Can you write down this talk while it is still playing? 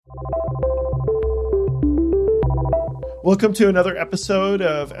Welcome to another episode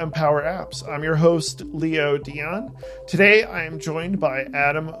of Empower Apps. I'm your host, Leo Dion. Today, I am joined by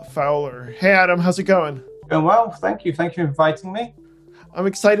Adam Fowler. Hey, Adam, how's it going? Going well, thank you. Thank you for inviting me. I'm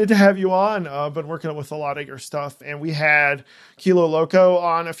excited to have you on. I've been working with a lot of your stuff, and we had Kilo Loco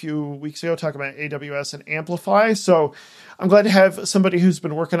on a few weeks ago talking about AWS and Amplify. So I'm glad to have somebody who's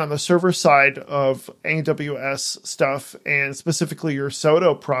been working on the server side of AWS stuff, and specifically your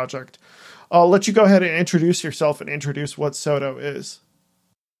Soto project. I'll let you go ahead and introduce yourself and introduce what Soto is.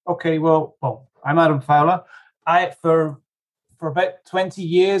 Okay, well, I'm Adam Fowler. For about 20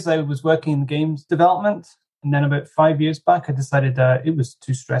 years, I was working in games development. And then about 5 years back, I decided it was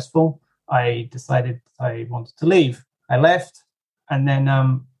too stressful. I decided I wanted to leave. I left and then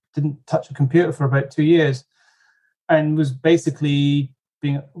didn't touch a computer for about 2 years and was basically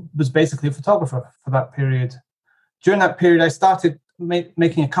a photographer for that period. During that period, I started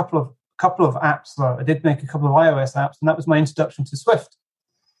making a couple of apps. I did make a couple of iOS apps, and that was my introduction to Swift.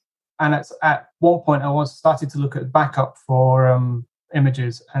 And at one point, I started to look at backup for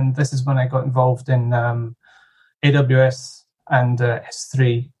images, and this is when I got involved in AWS and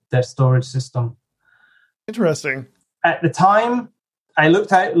S3, their storage system. Interesting. At the time, I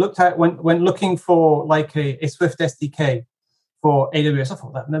went looking for like a Swift SDK for AWS. I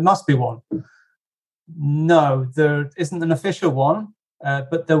thought there must be one. No, there isn't an official one.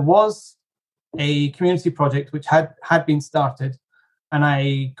 But there was a community project which had been started, and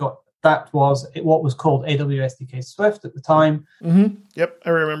that was what was called AWS SDK Swift at the time. Mm-hmm. Yep, I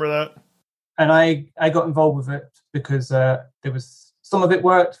remember that. And I got involved with it because there was some of it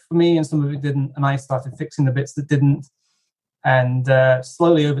worked for me and some of it didn't, and I started fixing the bits that didn't. And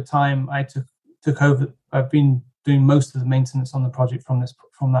slowly over time, I took over. I've been doing most of the maintenance on the project from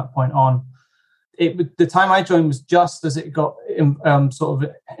that point on. The time I joined was just as it got sort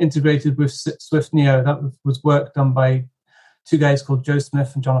of integrated with Swift Neo. That was work done by two guys called Joe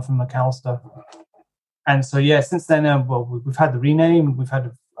Smith and Jonathan McAllister. And so, since then, we've had the rename, we've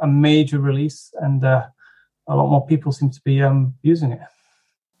had a major release, and a lot more people seem to be using it.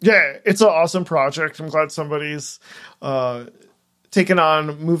 Yeah, it's an awesome project. I'm glad somebody's taken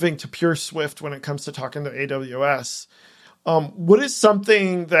on moving to pure Swift when it comes to talking to AWS. What is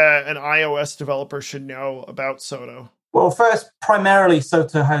something that an iOS developer should know about Soto? Well, first, primarily,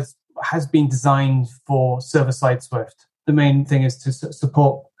 Soto has been designed for server-side Swift. The main thing is to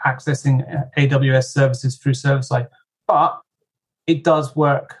support accessing AWS services through server-side, but it does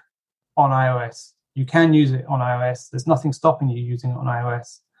work on iOS. You can use it on iOS. There's nothing stopping you using it on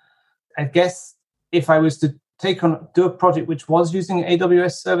iOS. I guess if I was to do a project which was using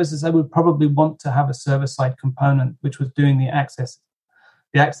AWS services, I would probably want to have a server-side component which was doing the access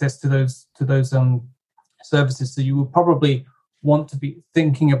to those services. So you would probably want to be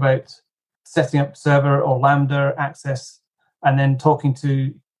thinking about setting up server or Lambda access, and then talking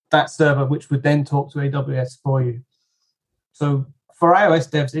to that server, which would then talk to AWS for you. So for iOS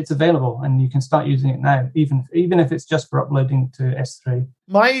devs, it's available, and you can start using it now, even if it's just for uploading to S3.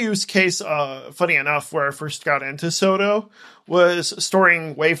 My use case, funny enough, where I first got into Soto was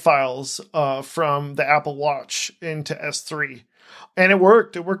storing WAV files from the Apple Watch into S3. And it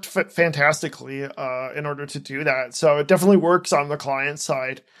worked. It worked fantastically in order to do that. So it definitely works on the client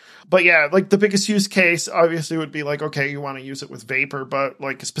side. But yeah, like the biggest use case obviously would be like, okay, you want to use it with Vapor, but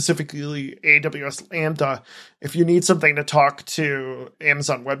like specifically AWS Lambda, if you need something to talk to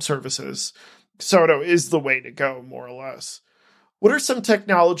Amazon Web Services, Soto is the way to go, more or less. What are some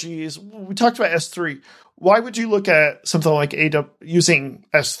technologies? We talked about S3. Why would you look at something like using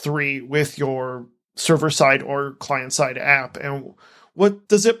S3 with your server-side or client-side app? And what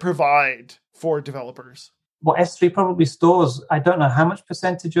does it provide for developers? Well, S3 probably stores, I don't know how much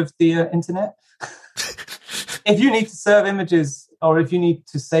percentage of the internet. If you need to serve images or if you need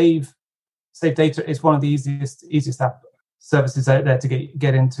to save data, it's one of the easiest app services out there to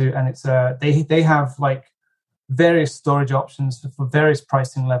get into. And it's they have like various storage options for various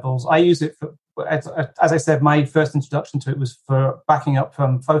pricing levels. I use it for, as I said, my first introduction to it was for backing up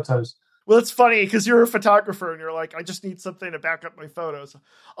photos. Well, it's funny because you're a photographer and you're like, I just need something to back up my photos.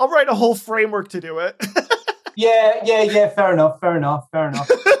 I'll write a whole framework to do it. Yeah. Fair enough. That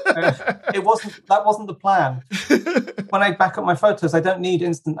wasn't the plan. When I back up my photos, I don't need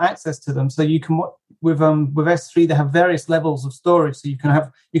instant access to them. So you can with S3, they have various levels of storage. So you can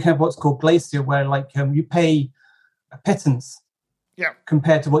have what's called Glacier, where like you pay a pittance. Yeah.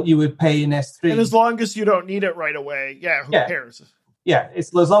 Compared to what you would pay in S3. And as long as you don't need it right away, who cares? Yeah, it's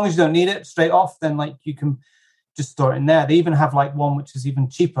as long as you don't need it straight off, then like you can just store it in there. They even have like one which is even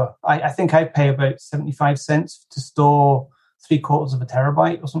cheaper. I think I pay about 75 cents to store 3/4 of a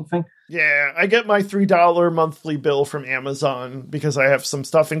terabyte or something. Yeah, I get my $3 monthly bill from Amazon because I have some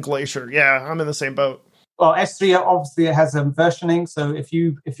stuff in Glacier. Yeah, I'm in the same boat. Well, S3 obviously has versioning, so if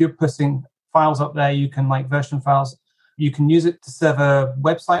you're putting files up there, you can like version files. You can use it to serve a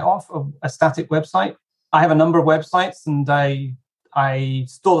website off, a static website. I have a number of websites, and I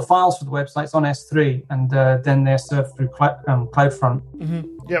store the files for the websites on S3, and then they're served through CloudFront. Mm-hmm.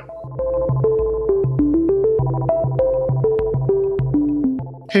 Yep.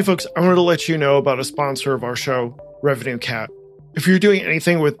 Hey folks, I wanted to let you know about a sponsor of our show, RevenueCat. If you're doing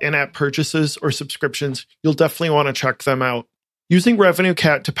anything with in-app purchases or subscriptions, you'll definitely want to check them out. Using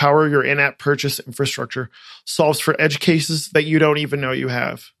RevenueCat to power your in-app purchase infrastructure solves for edge cases that you don't even know you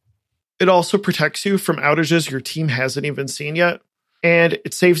have. It also protects you from outages your team hasn't even seen yet, and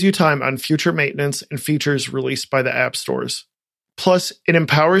it saves you time on future maintenance and features released by the app stores. Plus, it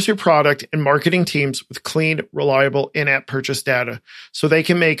empowers your product and marketing teams with clean, reliable in-app purchase data so they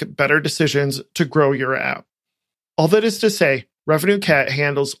can make better decisions to grow your app. All that is to say, RevenueCat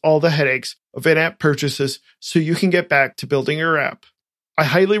handles all the headaches of in-app purchases so you can get back to building your app. I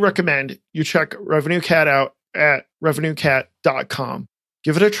highly recommend you check RevenueCat out at revenuecat.com.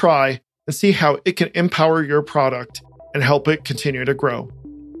 Give it a try and see how it can empower your product and help it continue to grow.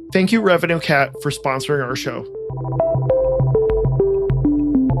 Thank you, RevenueCat, for sponsoring our show.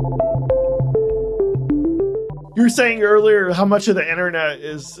 You were saying earlier how much of the internet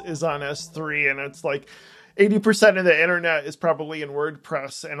is on S3, and it's like 80% of the internet is probably in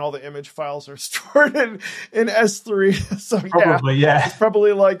WordPress, and all the image files are stored in S3. So Probably, yeah. It's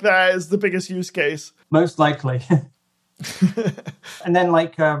probably like that is the biggest use case. Most likely. And then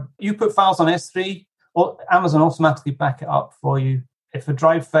you put files on S3, or Amazon automatically back it up for you. If a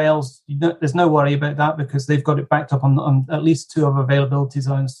drive fails, there's no worry about that because they've got it backed up on at least 2 of availability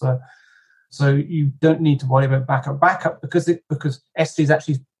zones. So you don't need to worry about backup because S3 is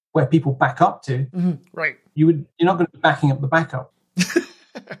actually where people back up to. Mm-hmm. Right. You're not going to be backing up the backup.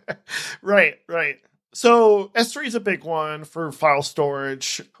 Right. So S3 is a big one for file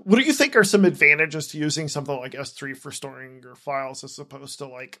storage. What do you think are some advantages to using something like S3 for storing your files as opposed to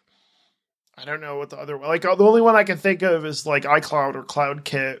I don't know what the other one, the only one I can think of is iCloud or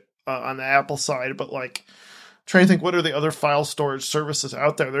CloudKit on the Apple side, but trying to think what are the other file storage services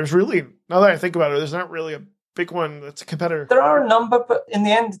out there. There's really, now that I think about it, there's not really a big one that's a competitor. There are a number, but in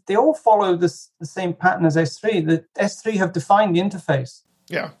the end, they all follow the same pattern as S3. The S3 have defined the interface.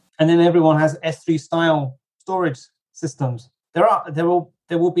 Yeah. And then everyone has S3 style storage systems. There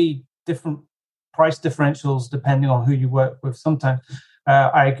will be different price differentials depending on who you work with. Sometimes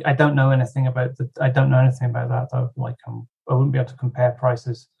I don't know anything about that. I don't know anything about that though. I wouldn't be able to compare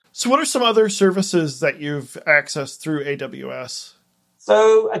prices. So what are some other services that you've accessed through AWS?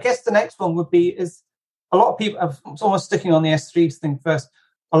 So I guess the next one is a lot of people, I'm almost sticking on the S3 thing first.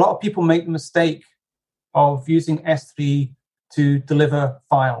 A lot of people make the mistake of using S3 to deliver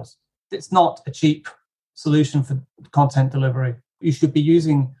files. It's not a cheap solution for content delivery. You should be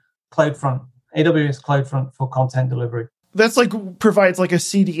using CloudFront, AWS CloudFront for content delivery. That's provides a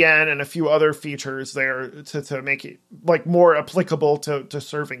CDN and a few other features there to make it more applicable to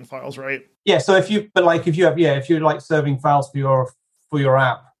serving files, right? Yeah. So if you're serving files for your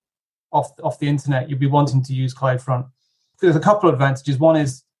app off the internet, you'd be wanting to use CloudFront. There's a couple of advantages. One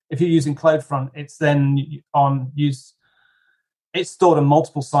is if you're using CloudFront, it's then it's stored on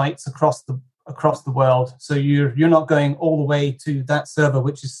multiple sites across the world. So you're not going all the way to that server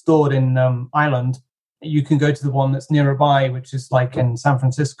which is stored in Ireland. You can go to the one that's nearby, which is in San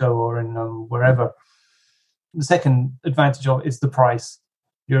Francisco or in wherever. The second advantage of it is the price.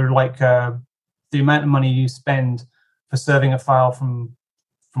 You're the amount of money you spend for serving a file from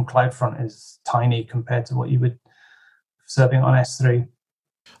CloudFront is tiny compared to what you would serving on S3.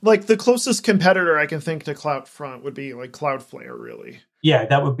 The closest competitor I can think to CloudFront would be Cloudflare, really. Yeah,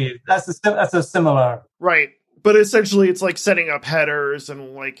 that's a similar. Right. But essentially it's setting up headers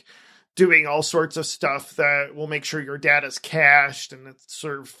and doing all sorts of stuff that will make sure your data's cached and it's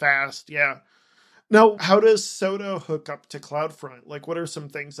served fast. Yeah. Now, how does Soto hook up to CloudFront? What are some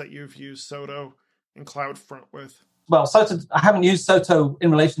things that you've used Soto and CloudFront with? Well, Soto, I haven't used Soto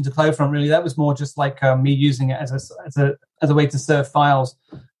in relation to CloudFront really. That was more just me using it as a way to serve files.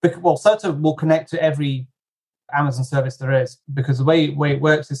 Well, Soto will connect to every Amazon service there is because the way it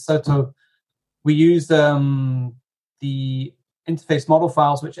works is Soto. We use the interface model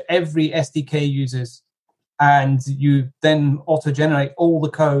files, which every SDK uses, and you then auto-generate all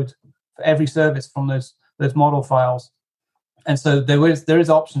the code for every service from those model files. And so there is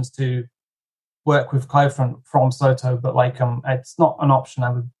options to work with CloudFront from Soto, but it's not an option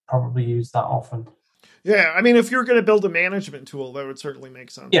I would probably use that often. Yeah, I mean, if you're going to build a management tool, that would certainly make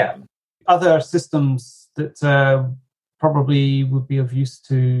sense. Yeah. Other systems that probably would be of use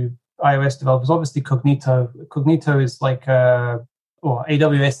to iOS developers, obviously Cognito. Cognito is like, or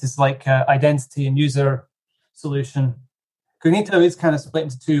AWS is like identity and user solution. Cognito is kind of split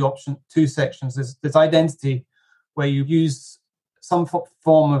into two sections. There's identity, where you use some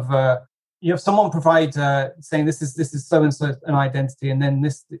form of you have someone provide saying this is so and so an identity, and then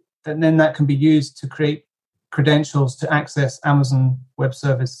then that can be used to create credentials to access Amazon Web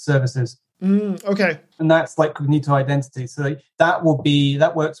Services. Okay. And that's like Cognito identity. So that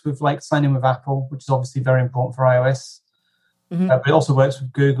works with like sign in with Apple, which is obviously very important for iOS. But it also works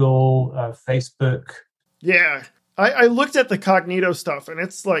with Google, Facebook. Yeah. I looked at the Cognito stuff, and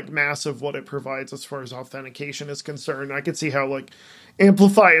it's like massive what it provides as far as authentication is concerned. I could see how like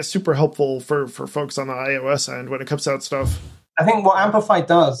Amplify is super helpful for folks on the iOS end when it comes to that stuff. I think what Amplify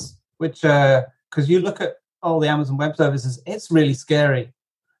does, which because you look at all the Amazon Web Services, it's really scary.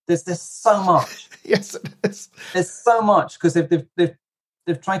 There's so much. Yes, it is. There's so much because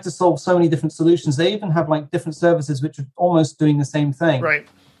they've tried to solve so many different solutions. They even have like different services which are almost doing the same thing. Right.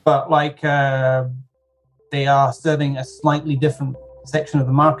 But like they are serving a slightly different section of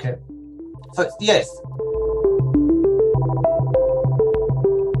the market. So yes.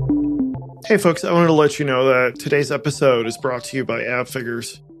 Hey folks, I wanted to let you know that today's episode is brought to you by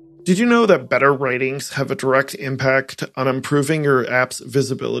AppFigures. Did you know that better ratings have a direct impact on improving your app's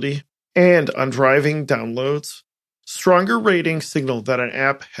visibility and on driving downloads? Stronger ratings signal that an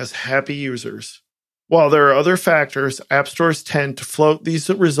app has happy users. While there are other factors, app stores tend to float these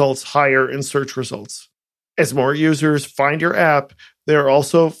results higher in search results. As more users find your app, they are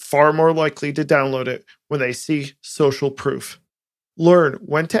also far more likely to download it when they see social proof. Learn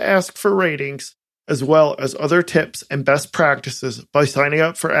when to ask for ratings, as well as other tips and best practices by signing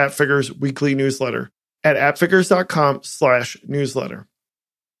up for AppFigures' weekly newsletter at appfigures.com/newsletter.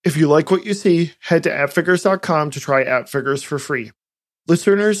 If you like what you see, head to appfigures.com to try AppFigures for free.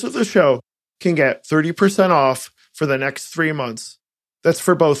 Listeners of the show can get 30% off for the next 3 months. That's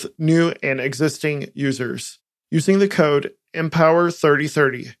for both new and existing users, using the code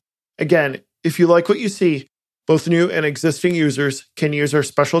EMPOWER3030. Again, if you like what you see, both new and existing users can use our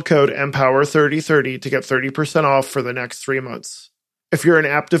special code EMPOWER3030 to get 30% off for the next 3 months. If you're an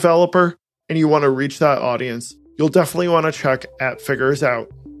app developer and you want to reach that audience, you'll definitely want to check AppFigures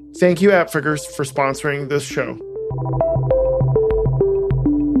out. Thank you, AppFigures, for sponsoring this show.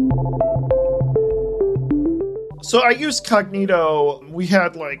 So I used Cognito. We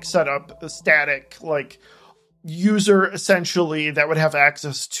had like set up a static like user essentially that would have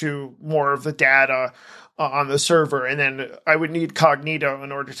access to more of the data on the server, and then I would need Cognito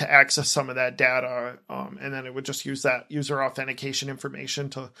in order to access some of that data, and then it would just use that user authentication information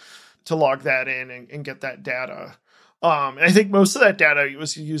to log that in and get that data. And I think most of that data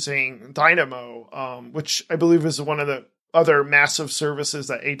was using Dynamo, which I believe is one of the other massive services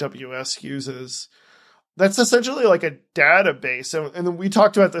that AWS uses. That's essentially like a database, and then we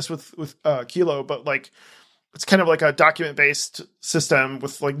talked about this with Kilo, but like it's kind of like a document-based system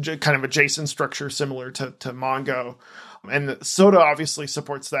with like kind of a JSON structure similar to Mongo. And Soda obviously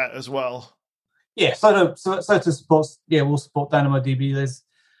supports that as well. Yeah, Soda supports, we'll support DynamoDB.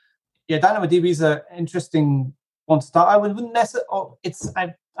 DynamoDB is an interesting one to start. I wouldn't necessarily,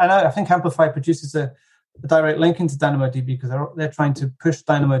 I think Amplify produces a direct link into DynamoDB because they're trying to push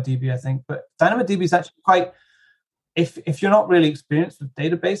DynamoDB, I think. But DynamoDB is actually quite, if you're not really experienced with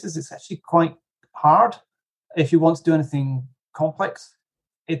databases, it's actually quite hard. If you want to do anything complex,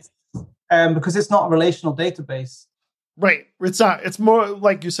 it's because it's not a relational database. Right. It's not. It's more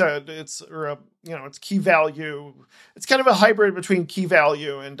like you said. It's key value. It's kind of a hybrid between key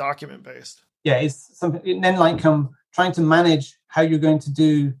value and document based. Yeah, it's something. And then like trying to manage how you're going to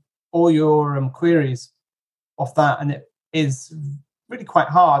do all your queries off that, and it is really quite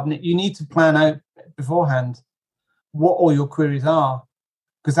hard. And you need to plan out beforehand what all your queries are,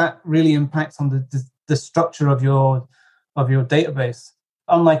 because that really impacts on the structure of your database.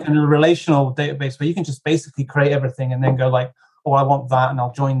 Unlike in a relational database where you can just basically create everything and then go like, oh, I want that, and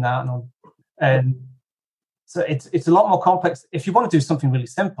I'll join that, and so it's a lot more complex. If you want to do something really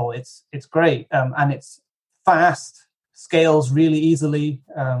simple, it's great, and it's fast, scales really easily,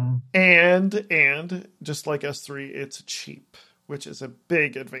 and just like S3, it's cheap, which is a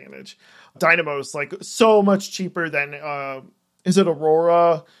big advantage. Dynamo's like so much cheaper than is it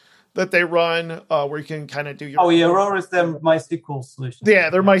Aurora that they run, where you can kind of do your... Oh, yeah, Aurora is their MySQL solution. Yeah,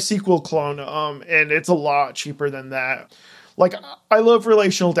 they're MySQL clone, and it's a lot cheaper than that. Like, I love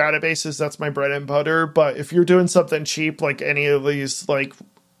relational databases, that's my bread and butter, but if you're doing something cheap, like any of these, like,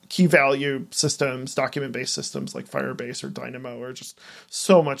 key value systems, document-based systems like Firebase or Dynamo are just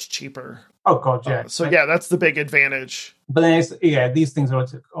so much cheaper. Oh God, yeah. That's the big advantage. But then these things are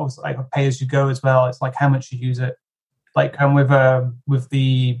also like pay as you go as well. It's like how much you use it. Like with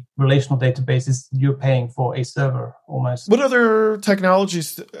the relational databases, you're paying for a server almost. What other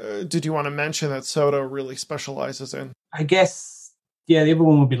technologies did you want to mention that SOTO really specializes in? I guess, the other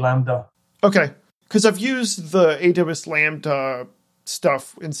one would be Lambda. Okay, because I've used the AWS Lambda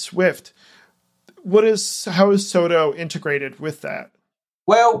stuff in Swift. How is SOTO integrated with that?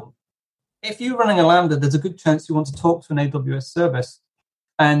 Well, if you're running a Lambda, there's a good chance you want to talk to an AWS service.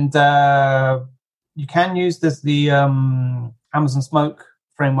 And you can use the Amazon Smoke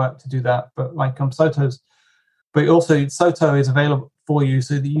framework to do that, but like SOTO is available for you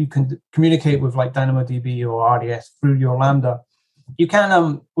so that you can communicate with like DynamoDB or RDS through your Lambda. You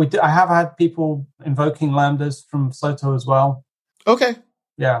can. I have had people invoking Lambdas from SOTO as well. Okay.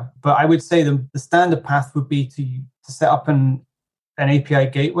 Yeah, but I would say the standard path would be to set up an API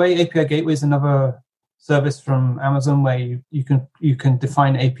gateway. API gateway is another service from Amazon where you can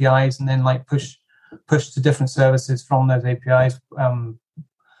define APIs and then like push to different services from those APIs,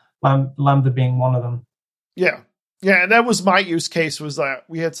 Lambda being one of them. Yeah, and that was my use case, was that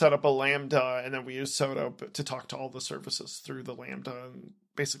we had set up a Lambda and then we used SOTO to talk to all the services through the Lambda. And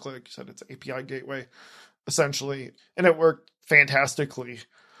basically, like you said, it's an API gateway, essentially, and it worked fantastically.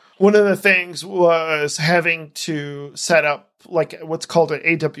 One of the things was having to set up like what's called an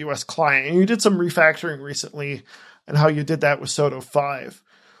AWS client. And you did some refactoring recently and how you did that with SOTO 5.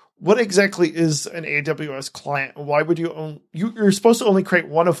 What exactly is an AWS client? Why would you you're supposed to only create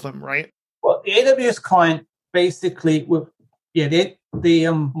one of them, right? Well, the AWS client basically, SOTO's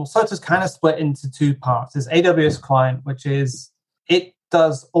kind of split into two parts. There's AWS client, which is, it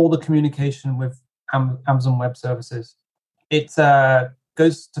does all the communication with Amazon Web Services. It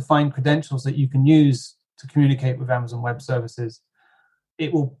goes to find credentials that you can use to communicate with Amazon Web Services.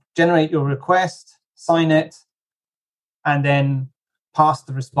 It will generate your request, sign it, and then pass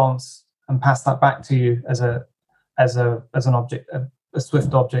the response and pass that back to you as an object, a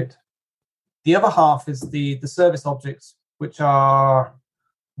Swift object. The other half is the service objects, which are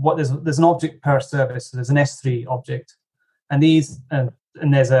there's an object per service. So there's an S3 object, and there's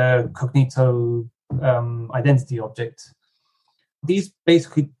a Cognito identity object. These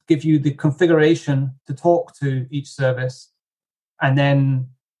basically give you the configuration to talk to each service, and then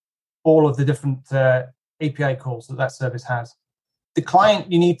all of the different API calls that service has. The client,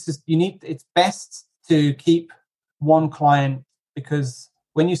 it's best to keep one client, because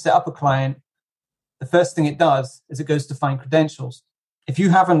when you set up a client, the first thing it does is it goes to find credentials. If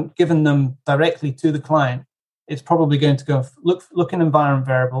you haven't given them directly to the client, it's probably going to go look in environment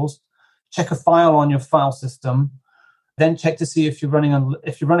variables, check a file on your file system, then check to see if you're running on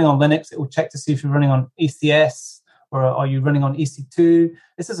Linux. It will check to see if you're running on ECS or are you running on EC2.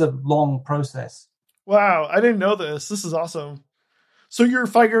 This is a long process. Wow, I didn't know this. This is awesome. So you're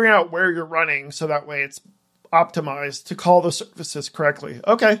figuring out where you're running so that way it's optimized to call the services correctly.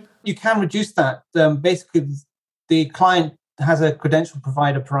 Okay. You can reduce that. Basically, the client has a credential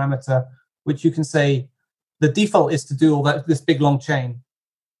provider parameter, which you can say the default is to do all that, this big long chain.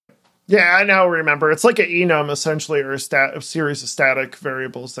 Yeah, I now remember. It's like an enum, essentially, or a series of static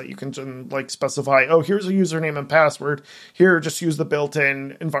variables that you can like specify. Oh, here's a username and password. Here, just use the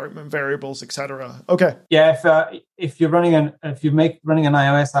built-in environment variables, etc. Okay. Yeah, if you're running an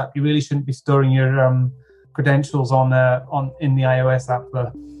iOS app, you really shouldn't be storing your credentials in the iOS app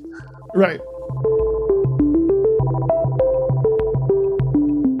though. Right.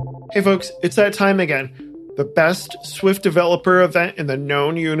 Hey, folks, it's that time again. The best Swift developer event in the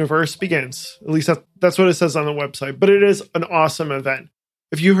known universe begins. At least that's what it says on the website. But it is an awesome event.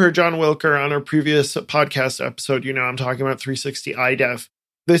 If you heard John Wilker on our previous podcast episode, you know I'm talking about 360 iDev.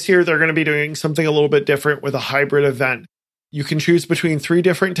 This year, they're going to be doing something a little bit different with a hybrid event. You can choose between 3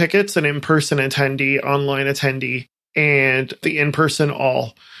 different tickets, an in-person attendee, online attendee, and the in-person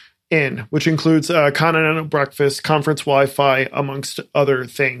all-in, which includes a continental breakfast, conference Wi-Fi, amongst other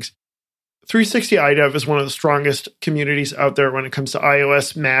things. 360 iDev is one of the strongest communities out there when it comes to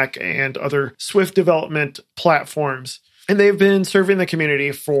iOS, Mac, and other Swift development platforms. And they've been serving the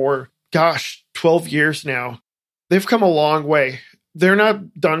community for, 12 years now. They've come a long way. They're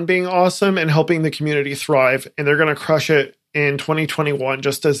not done being awesome and helping the community thrive, and they're going to crush it in 2021,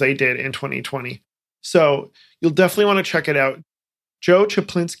 just as they did in 2020. So you'll definitely want to check it out. Joe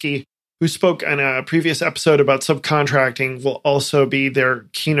Czaplinski, who spoke on a previous episode about subcontracting, will also be their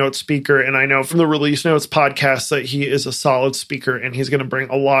keynote speaker. And I know from the Release Notes podcast that he is a solid speaker and he's going to bring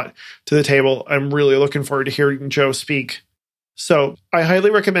a lot to the table. I'm really looking forward to hearing Joe speak. So I highly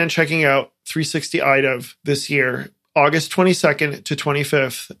recommend checking out 360 IDEV this year, August 22nd to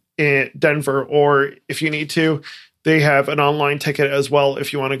 25th in Denver, or if you need to, they have an online ticket as well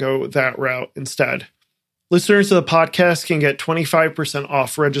if you want to go that route instead. Listeners of the podcast can get 25%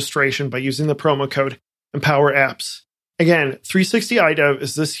 off registration by using the promo code EmpowerApps. Again, 360 IDEV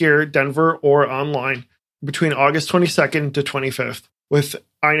is this year, Denver or online, between August 22nd to 25th, with,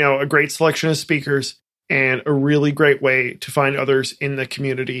 I know, a great selection of speakers and a really great way to find others in the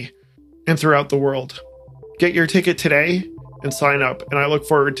community and throughout the world. Get your ticket today and sign up, and I look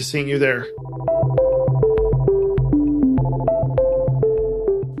forward to seeing you there.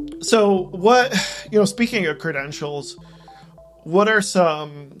 So speaking of credentials, what are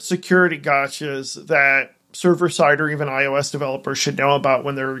some security gotchas that server-side or even iOS developers should know about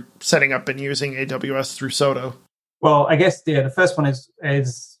when they're setting up and using AWS through Soto? Well, I guess the first one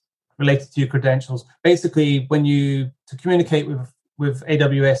is related to your credentials. Basically, to communicate with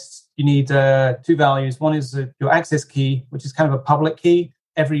AWS, you need two values. One is your access key, which is kind of a public key.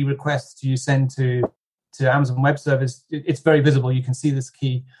 Every request you send to Amazon Web Service, it's very visible. You can see this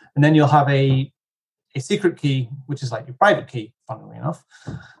key. And then you'll have a secret key, which is like your private key, funnily enough.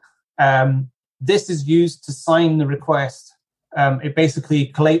 This is used to sign the request. It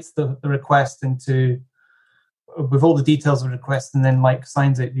basically collates the request with all the details of the request, and then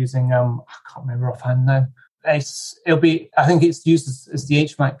signs it using I can't remember offhand now. I think it's used as the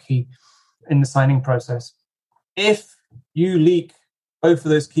HVAC key in the signing process. If you leak both of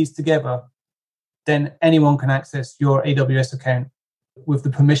those keys together, then anyone can access your AWS account with the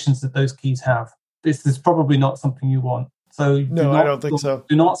permissions that those keys have. This is probably not something you want. So I don't think so.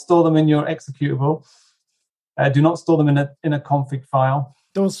 Do not store them in your executable. Do not store them in a config file.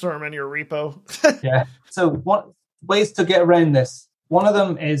 Don't store them in your repo. Yeah. So what ways to get around this? One of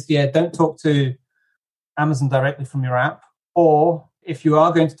them is, don't talk to Amazon directly from your app. Or if you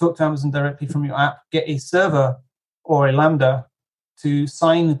are going to talk to Amazon directly from your app, get a server or a Lambda to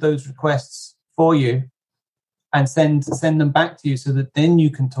sign those requests for you and send them back to you so that then you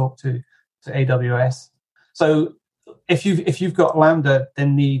can talk to AWS. So if you've got Lambda,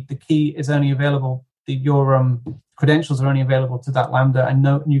 then the key is only available, your credentials are only available to that Lambda, and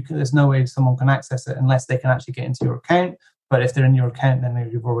there's no way someone can access it unless they can actually get into your account. But if they're in your account, then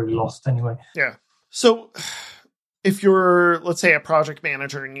you've already lost anyway. Yeah. So if you're, let's say, a project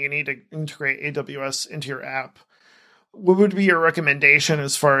manager and you need to integrate AWS into your app, what would be your recommendation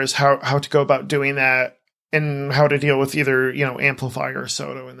as far as how to go about doing that and how to deal with either, Amplify or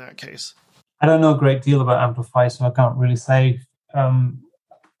Soto in that case? I don't know a great deal about Amplify, so I can't really say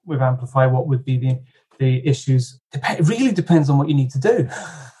with Amplify what would be the issues. It really depends on what you need to do.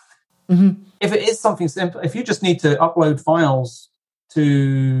 Mm-hmm. If it is something simple, if you just need to upload files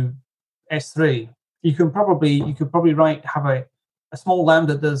to S3, you could probably have a small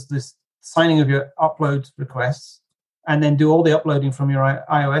Lambda that does this signing of your upload requests and then do all the uploading from your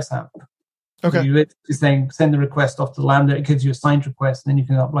iOS app. Okay. You're saying send the request off to Lambda, it gives you a signed request, and then you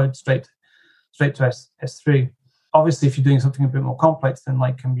can upload straight to S3. Obviously, if you're doing something a bit more complex, then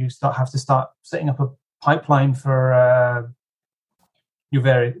you have to start setting up a pipeline for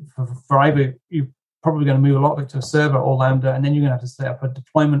either you're probably going to move a lot of it to a server or Lambda, and then you're going to have to set up a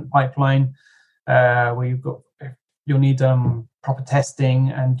deployment pipeline where you'll need proper testing,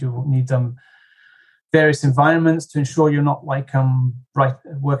 and you'll need various environments to ensure you're not working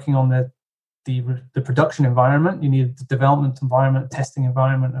on the production environment. You need the development environment, testing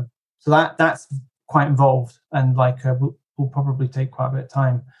environment. So that's quite involved, and will probably take quite a bit of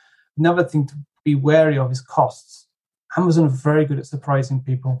time. Another thing to be wary of is costs. Amazon are very good at surprising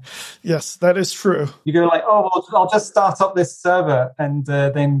people. Yes, that is true. You go I'll just start up this server and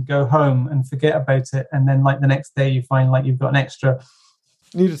then go home and forget about it. And then the next day you find you've got an extra.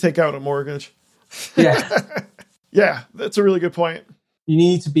 You need to take out a mortgage. Yeah. Yeah, that's a really good point. You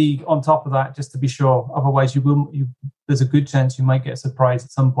need to be on top of that just to be sure. Otherwise, there's a good chance you might get surprised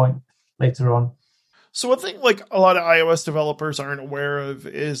at some point later on. So one thing a lot of iOS developers aren't aware of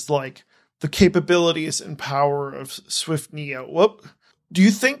is the capabilities and power of Swift Neo. Do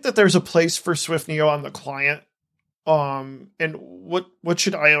you think that there's a place for Swift Neo on the client? And what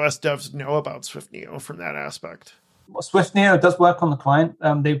should iOS devs know about Swift Neo from that aspect? Well, Swift Neo does work on the client.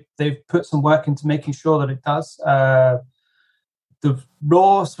 They've put some work into making sure that it does. The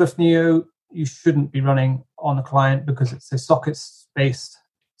raw Swift Neo you shouldn't be running on the client because it's a sockets-based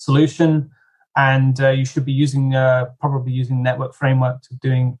solution, and you should be probably using Network Framework to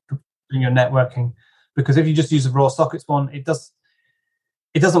doing your networking. Because if you just use a raw sockets one, it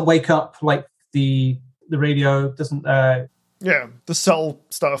doesn't wake up the radio doesn't. The cell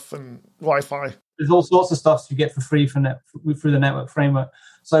stuff and Wi-Fi. there's all sorts of stuff you get for free through the network framework.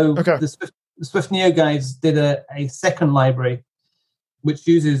 So the Swift Neo guys did a second library which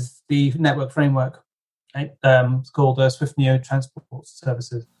uses the network framework. It's called Swift Neo Transport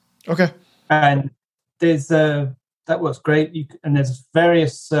Services. Okay. And there's that works great. And there's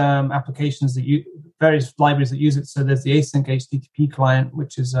various applications various libraries that use it. So there's the async HTTP client,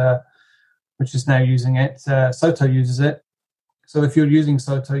 which is now using it. SOTO uses it. So if you're using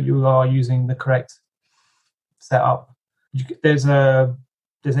SOTO, you are using the correct setup. There's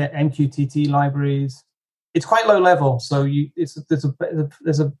MQTT libraries. It's quite low level, so there's a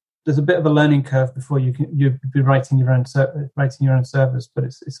bit of a learning curve before you'll be writing your own servers, but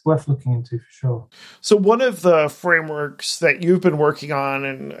it's worth looking into for sure. So one of the frameworks that you've been working on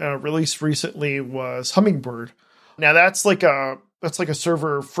and released recently was Hummingbird. Now that's like a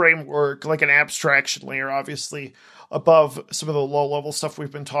server framework, like an abstraction layer, obviously above some of the low level stuff we've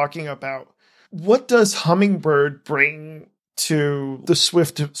been talking about. What does Hummingbird bring to the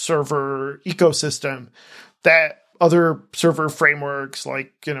Swift server ecosystem that other server frameworks,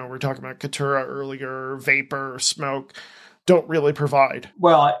 like, we're talking about Katura earlier, Vapor, Smoke, don't really provide?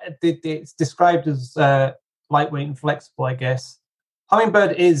 Well, it's described as lightweight and flexible, I guess.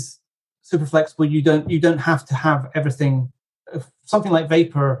 Hummingbird is super flexible. You don't have to have everything. Something like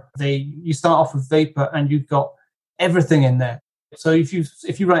Vapor, you start off with Vapor and you've got everything in there. So if you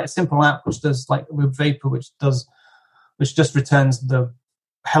write a simple app which does like with Vapor, which just returns the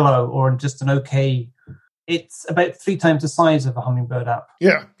hello or just an okay, it's about 3 times the size of a Hummingbird app.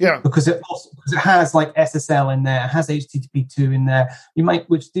 Yeah. Because it has like SSL in there, it has HTTP2 in there.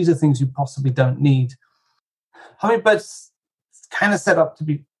 Which these are things you possibly don't need. Hummingbird's kind of set up to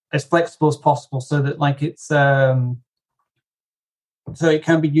be as flexible as possible, so that like it's so it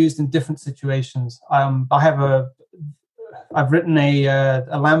can be used in different situations. I've written a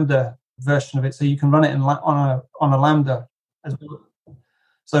Lambda version of it, so you can run it on a Lambda as well.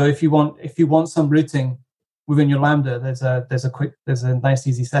 So if you want some routing within your Lambda, there's a nice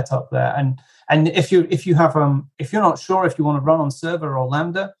easy setup there. And if you're not sure if you want to run on server or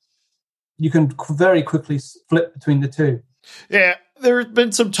Lambda, you can very quickly flip between the two. Yeah, there's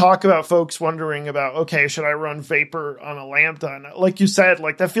been some talk about folks wondering about, okay, should I run Vapor on a Lambda? And like you said,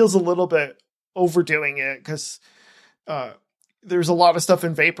 like that feels a little bit overdoing it, because there's a lot of stuff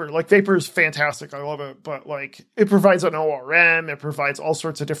in Vapor. Like Vapor is fantastic. I love it. But like it provides an ORM. It provides all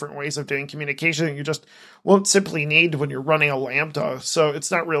sorts of different ways of doing communication you just won't simply need when you're running a Lambda. So it's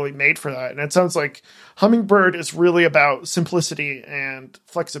not really made for that. And it sounds like Hummingbird is really about simplicity and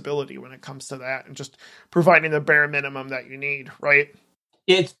flexibility when it comes to that, and just providing the bare minimum that you need, right?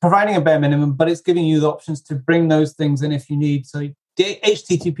 It's providing a bare minimum, but it's giving you the options to bring those things in if you need. So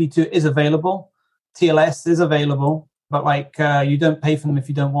HTTP2 is available. TLS is available. But like you don't pay for them if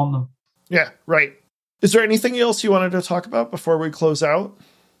you don't want them. Yeah, right. Is there anything else you wanted to talk about before we close out?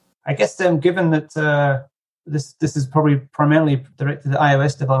 I guess given that this is probably primarily directed at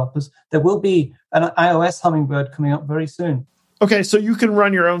iOS developers, there will be an iOS Hummingbird coming up very soon. Okay, so you can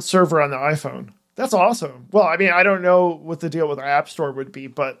run your own server on the iPhone. That's awesome. Well, I mean, I don't know what the deal with the App Store would be,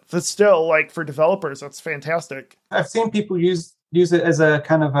 but that's still, like, for developers, that's fantastic. I've seen people use it as a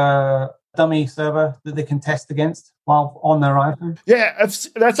kind of a dummy server that they can test against while on their iPhone. Yeah,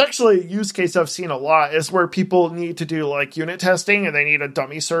 that's actually a use case I've seen a lot, is where people need to do like unit testing and they need a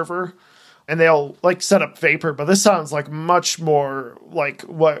dummy server and they'll like set up Vapor. But this sounds like much more like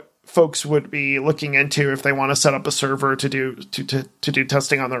what folks would be looking into if they want to set up a server to do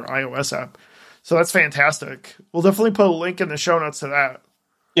testing on their iOS app. So that's fantastic. We'll definitely put a link in the show notes to that.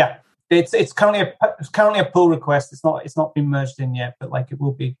 Yeah. It's currently a pull request. It's not been merged in yet, but like it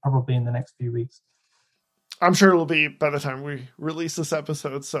will be probably in the next few weeks. I'm sure it'll be by the time we release this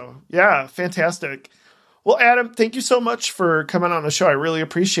episode. So yeah, fantastic. Well, Adam, thank you so much for coming on the show. I really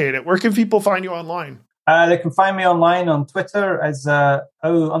appreciate it. Where can people find you online? They can find me online on Twitter as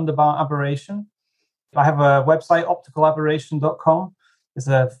O_aberration. I have a website, opticalaberration.com. There's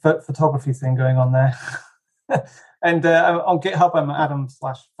a photography thing going on there. And on GitHub, I'm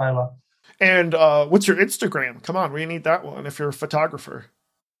Adam/Fowler. And what's your Instagram? Come on, we need that one if you're a photographer.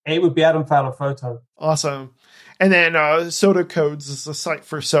 It would be Adam Fowler Photo. Awesome. And then Soda Codes is the site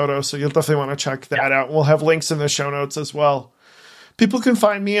for Soto, so you'll definitely want to check that out. We'll have links in the show notes as well. People can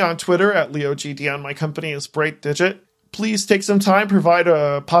find me on Twitter at LeoGDN. My company is Bright Digit. Please take some time, provide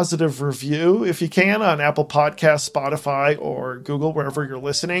a positive review if you can on Apple Podcasts, Spotify, or Google, wherever you're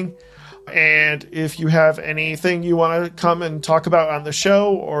listening. And if you have anything you want to come and talk about on the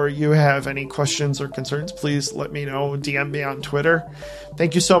show, or you have any questions or concerns, please let me know. DM me on Twitter.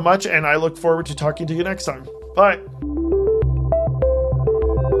 Thank you so much, and I look forward to talking to you next time. Bye.